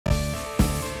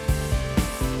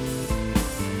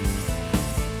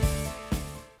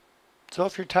So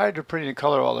if you're tired of printing in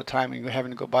color all the time and you're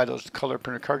having to go buy those color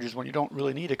printer cartridges when you don't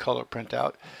really need a color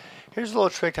printout, here's a little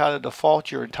trick how to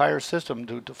default your entire system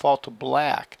to default to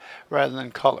black rather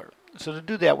than color. So to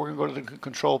do that, we're going to go to the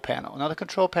control panel. Now the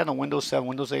control panel, Windows 7,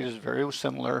 Windows 8 is very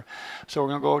similar. So we're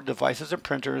going to go to devices and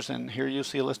printers, and here you'll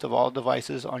see a list of all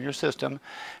devices on your system.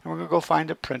 And we're going to go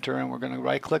find a printer, and we're going to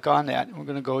right click on that, and we're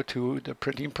going to go to the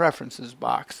printing preferences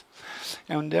box.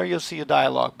 And there you'll see a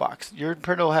dialog box. Your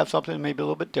printer will have something maybe a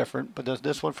little bit different, but there's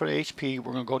this one for the HP.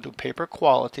 We're going to go to paper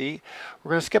quality. We're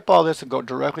going to skip all this and go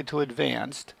directly to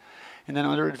advanced. And then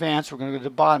under advanced, we're going to go to the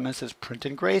bottom and it says print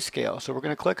in grayscale. So we're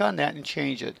going to click on that and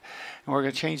change it. And we're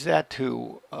going to change that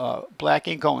to black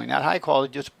ink only, not high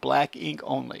quality, just black ink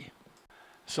only.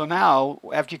 So now,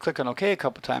 after you click on OK a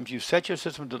couple times, you've set your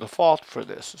system to default for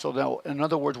this. So now, in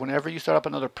other words, whenever you start up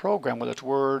another program, whether it's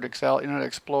Word, Excel, Internet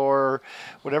Explorer,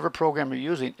 whatever program you're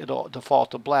using, it'll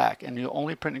default to black. And you'll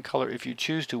only print in color if you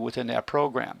choose to within that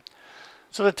program.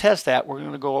 So to test that, we're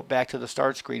going to go back to the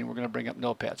start screen and we're going to bring up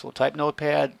Notepad. So we'll type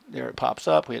Notepad, there it pops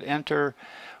up, we hit enter,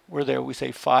 we're there, we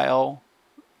say File,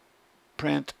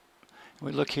 Print, and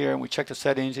we look here and we check the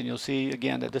settings and you'll see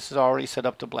again that this is already set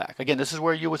up to black. Again, this is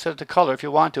where you would set it to color if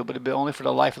you want to, but it'll be only for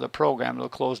the life of the program, it'll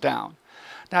close down.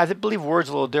 Now I believe Word's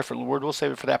a little different. Word will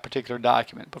save it for that particular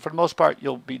document, but for the most part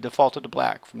you'll be defaulted to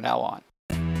black from now on.